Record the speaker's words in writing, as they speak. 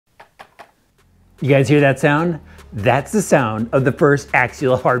You guys hear that sound? That's the sound of the first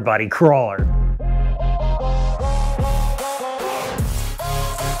Axial hardbody crawler.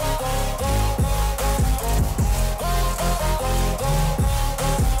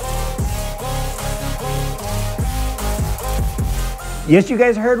 Yes, you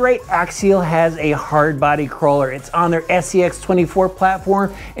guys heard right. Axial has a hard body crawler. It's on their SCX24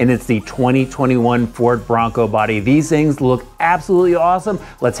 platform, and it's the 2021 Ford Bronco body. These things look absolutely awesome.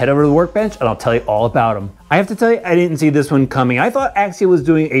 Let's head over to the workbench and I'll tell you all about them. I have to tell you, I didn't see this one coming. I thought Axial was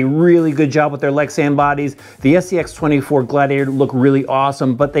doing a really good job with their Lexan bodies. The SCX24 Gladiator looked really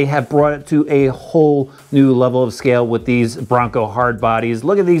awesome, but they have brought it to a whole new level of scale with these Bronco hard bodies.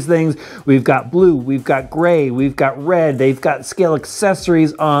 Look at these things. We've got blue, we've got gray, we've got red. They've got scale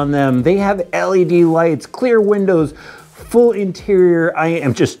accessories on them. They have LED lights, clear windows, full interior. I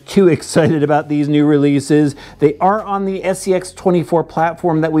am just too excited about these new releases. They are on the SCX24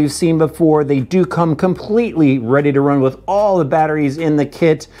 platform that we've seen before. They do come completely ready to run with all the batteries in the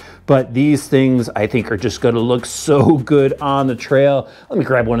kit, but these things I think are just going to look so good on the trail. Let me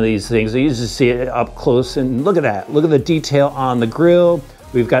grab one of these things so you just see it up close, and look at that. Look at the detail on the grille.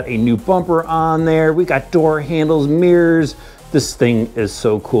 We've got a new bumper on there. We got door handles, mirrors. This thing is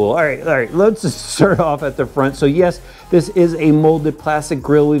so cool. All right, let's just start off at the front. So yes, this is a molded plastic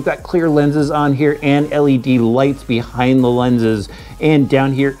grille. We've got clear lenses on here and LED lights behind the lenses. And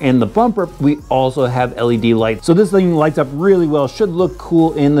down here in the bumper, we also have LED lights. So this thing lights up really well, should look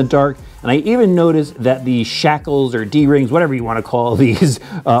cool in the dark. And I even noticed that the shackles or D-rings, whatever you want to call these,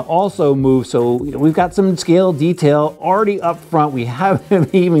 also move. So we've got some scale detail already up front. We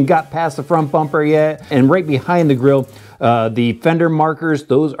haven't even got past the front bumper yet. And right behind the grille, the fender markers,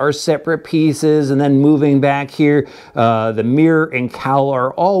 those are separate pieces. And then moving back here, the mirror and cowl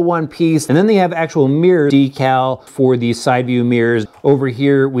are all one piece. And then they have actual mirror decal for the side view mirrors. Over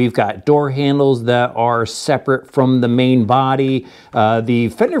here, we've got door handles that are separate from the main body.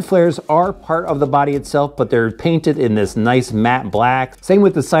 The fender flares are part of the body itself, but they're painted in this nice matte black. Same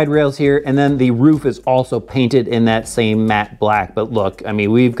with the side rails here. And then the roof is also painted in that same matte black. But look, I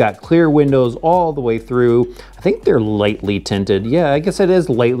mean, we've got clear windows all the way through. I think they're lightly tinted. Yeah, I guess it is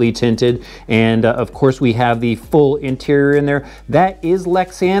lightly tinted. And of course we have the full interior in there. That is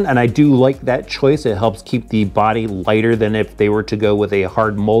Lexan, and I do like that choice. It helps keep the body lighter than if they were to go with a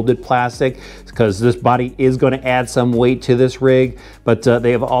hard molded plastic, because this body is going to add some weight to this rig. But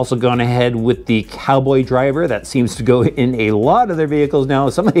they have also gone ahead with the cowboy driver that seems to go in a lot of their vehicles now.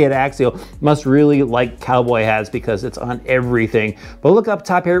 Somebody at Axial must really like cowboy hats because it's on everything. But look up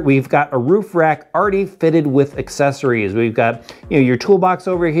top here, we've got a roof rack already fitted with accessories. We've got, you know, your toolbox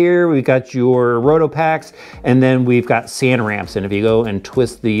over here, we've got your roto packs, and then we've got sand ramps. And if you go and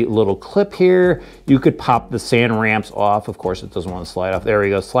twist the little clip here, you could pop the sand ramps off. Of course, it doesn't want to slide off. There we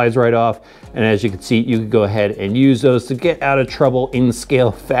go, slides right off. And as you can see, you could go ahead and use those to get out of trouble in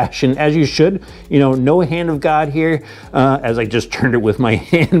scale fashion, as you should. You know, no hand of God here, as I just turned it with my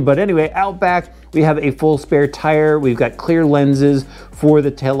hand. But anyway, out back, we have a full spare tire. We've got clear lenses for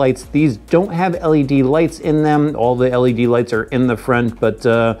the taillights. These don't have LED lights in them. All the LED lights are in the front, but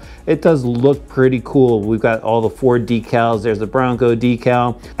it does look pretty cool. We've got all the Ford decals. There's the Bronco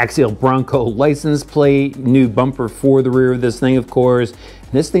decal, Axial Bronco license plate, new bumper for the rear of this thing, of course.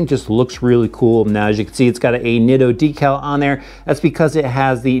 This thing just looks really cool. Now, as you can see, it's got a Nitto decal on there. That's because it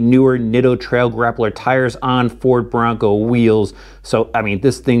has the newer Nitto Trail Grappler tires on Ford Bronco wheels. So, I mean,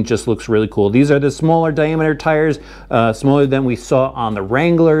 this thing just looks really cool. These are the smaller diameter tires, smaller than we saw on the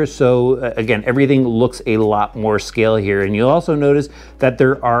Wrangler. So, again, everything looks a lot more scale here. And you'll also notice that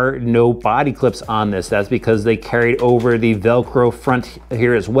there are no body clips on this. That's because they carried over the Velcro front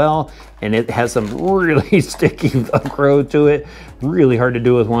here as well. And it has some really sticky Velcro to it. Really hard to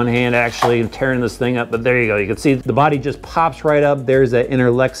do with one hand, actually. I'm tearing this thing up, but there you go. You can see the body just pops right up. There's that inner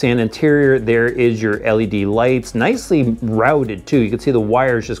Lexan interior. There is your LED lights, nicely routed too. You can see the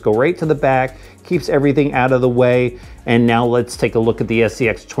wires just go right to the back, keeps everything out of the way. And now let's take a look at the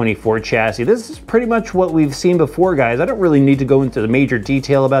SCX24 chassis. This is pretty much what we've seen before, guys. I don't really need to go into the major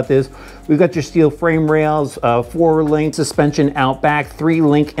detail about this. We've got your steel frame rails, 4-link suspension out back,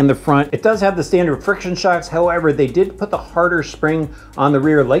 3-link in the front. It does have the standard friction shocks. However, they did put the harder spring on the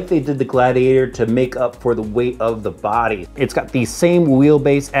rear like they did the Gladiator to make up for the weight of the body. It's got the same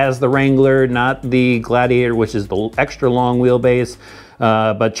wheelbase as the Wrangler, not the Gladiator, which is the extra long wheelbase.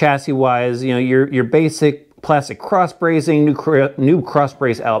 But chassis-wise, you know, your basic plastic cross bracing, new cross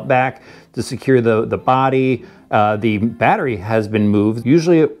brace out back to secure the body. The battery has been moved.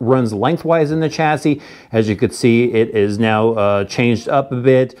 Usually it runs lengthwise in the chassis. As you could see, it is now changed up a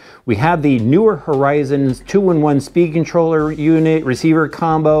bit. We have the newer Horizons 2-in-1 speed controller unit receiver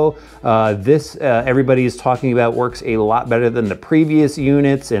combo. This everybody is talking about works a lot better than the previous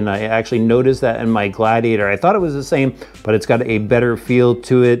units, and I actually noticed that in my Gladiator. I thought it was the same, but it's got a better feel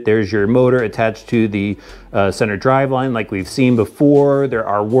to it. There's your motor attached to the center drive line like we've seen before. There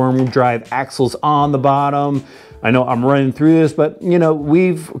are warm drive axles on the bottom. I know I'm running through this, but you know,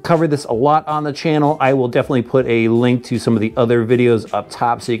 we've covered this a lot on the channel. I will definitely put a link to some of the other videos up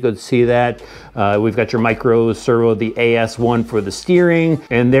top so you could see that. We've got your micro servo, the AS1 for the steering,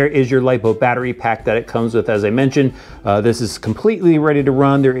 and there is your LiPo battery pack that it comes with, as I mentioned. This is completely ready to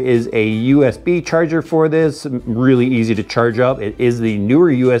run. There is a USB charger for this, really easy to charge up. It is the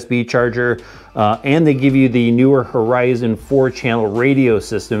newer USB charger. And they give you the newer Horizon 4-channel radio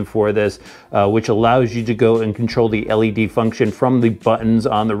system for this, which allows you to go and control the LED function from the buttons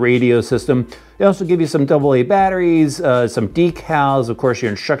on the radio system. They also give you some AA batteries, some decals, of course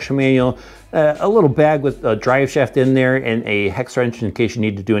your instruction manual, a little bag with a drive shaft in there, and a hex wrench in case you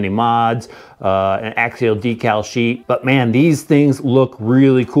need to do any mods, an axial decal sheet. But man, these things look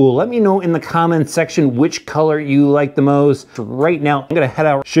really cool. Let me know in the comments section which color you like the most. Right now, I'm gonna head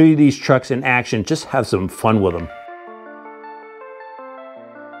out, show you these trucks in action, just have some fun with them.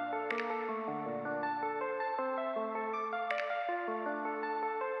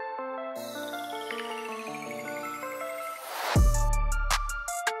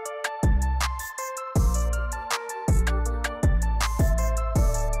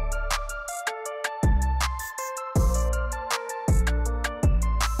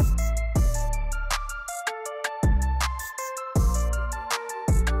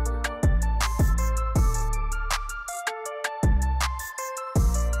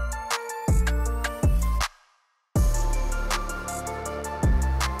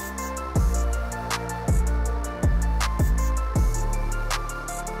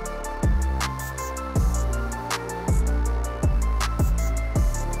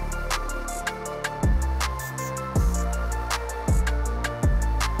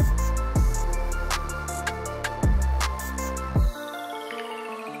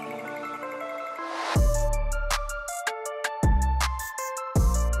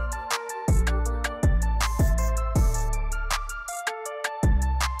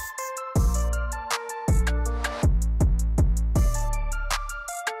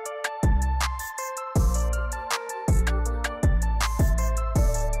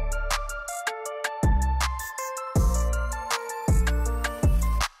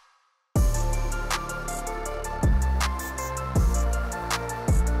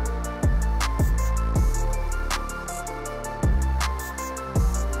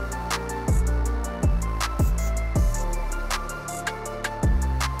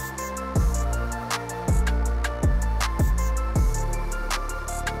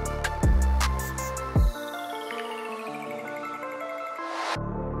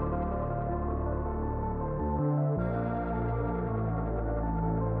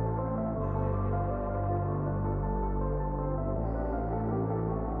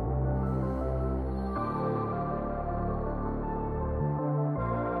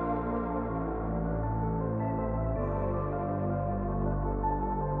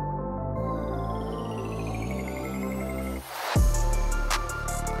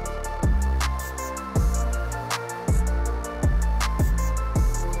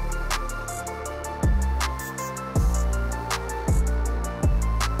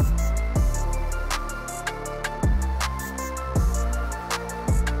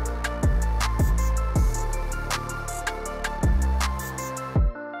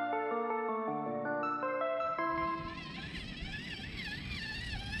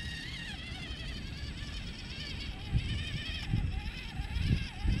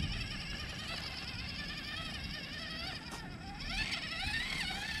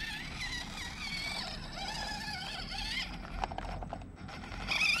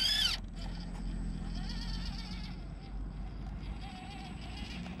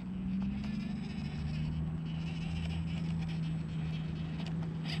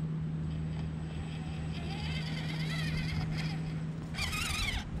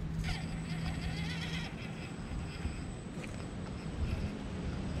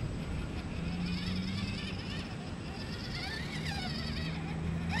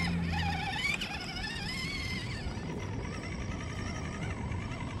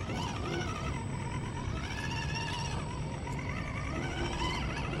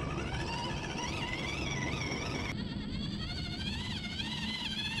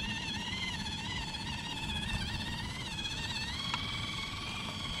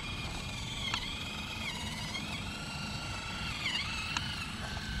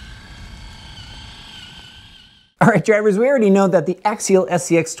 All right, drivers, we already know that the Axial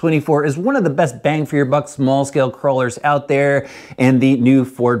SCX24 is one of the best bang for your buck small scale crawlers out there, and the new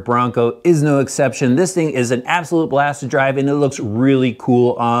Ford Bronco is no exception. This thing is an absolute blast to drive, and it looks really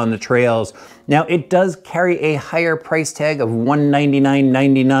cool on the trails. Now, it does carry a higher price tag of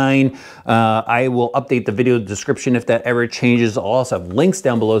 $199.99. I will update the video description if that ever changes. I'll also have links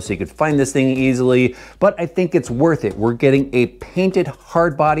down below so you could find this thing easily, but I think it's worth it. We're getting a painted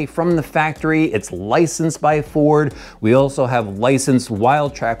hard body from the factory. It's licensed by Ford. We also have licensed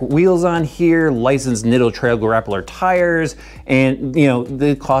Wild Track wheels on here, licensed Nitto Trail Grappler tires, and you know,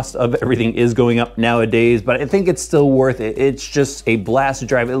 the cost of everything is going up nowadays, but I think it's still worth it. It's just a blast to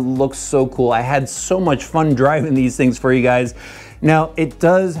drive. It looks so cool. I had so much fun driving these things for you guys. Now, it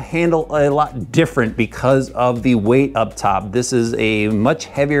does handle a lot different because of the weight up top. This is a much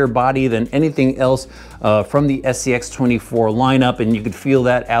heavier body than anything else from the SCX24 lineup, and you could feel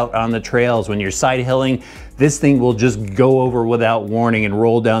that out on the trails. When you're side hilling, this thing will just go over without warning and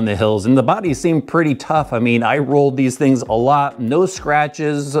roll down the hills. And the bodies seem pretty tough. I mean, I rolled these things a lot, no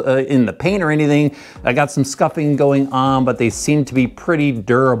scratches in the paint or anything. I got some scuffing going on, but they seem to be pretty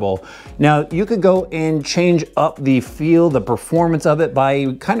durable. Now, you could go and change up the feel, the performance of it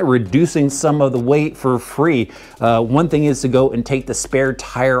by kind of reducing some of the weight for free. One thing is to go and take the spare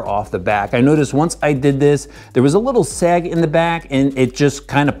tire off the back. I noticed once I did this, there was a little sag in the back and it just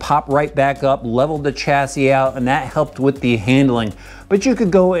kind of popped right back up, leveled the chassis out, and that helped with the handling. But you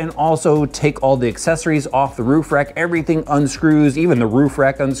could go and also take all the accessories off the roof rack. Everything unscrews, even the roof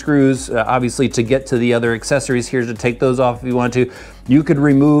rack unscrews. Obviously, to get to the other accessories, here's to take those off if you want to. You could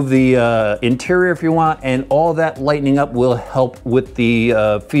remove the interior if you want, and all that lightening up will help with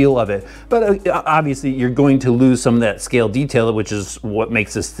the feel of it. But obviously, you're going to lose some of that scale detail, which is what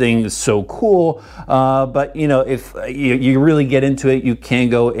makes this thing so cool. But you know, if you really get into it, you can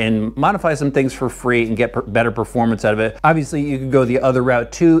go and modify some things for free and get better performance out of it. Obviously, you could go the other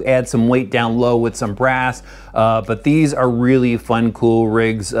route too, add some weight down low with some brass, but these are really fun, cool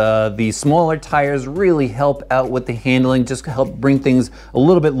rigs. The smaller tires really help out with the handling, just help bring things a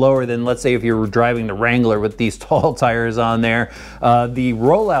little bit lower than, let's say, if you were driving the Wrangler with these tall tires on there. The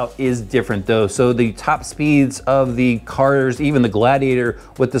rollout is different though, so the top speeds of the cars, even the Gladiator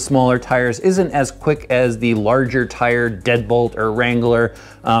with the smaller tires, isn't as quick as the larger tire Deadbolt or Wrangler.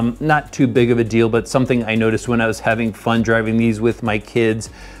 Not too big of a deal, but something I noticed when I was having fun driving these with my kids.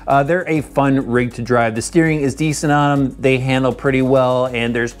 They're a fun rig to drive. The steering is decent on them. They handle pretty well,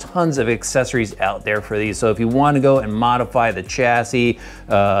 and there's tons of accessories out there for these. So if you want to go and modify the chassis, you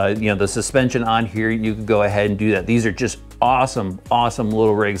know, the suspension on here, you can go ahead and do that. These are just awesome, awesome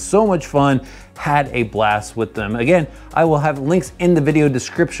little rigs. So much fun. Had a blast with them. Again, I will have links in the video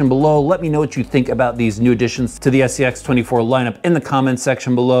description below. Let me know what you think about these new additions to the SCX24 lineup in the comments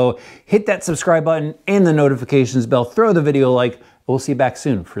section below. Hit that subscribe button and the notifications bell. Throw the video a like. We'll see you back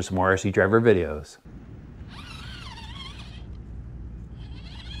soon for some more RC Driver videos.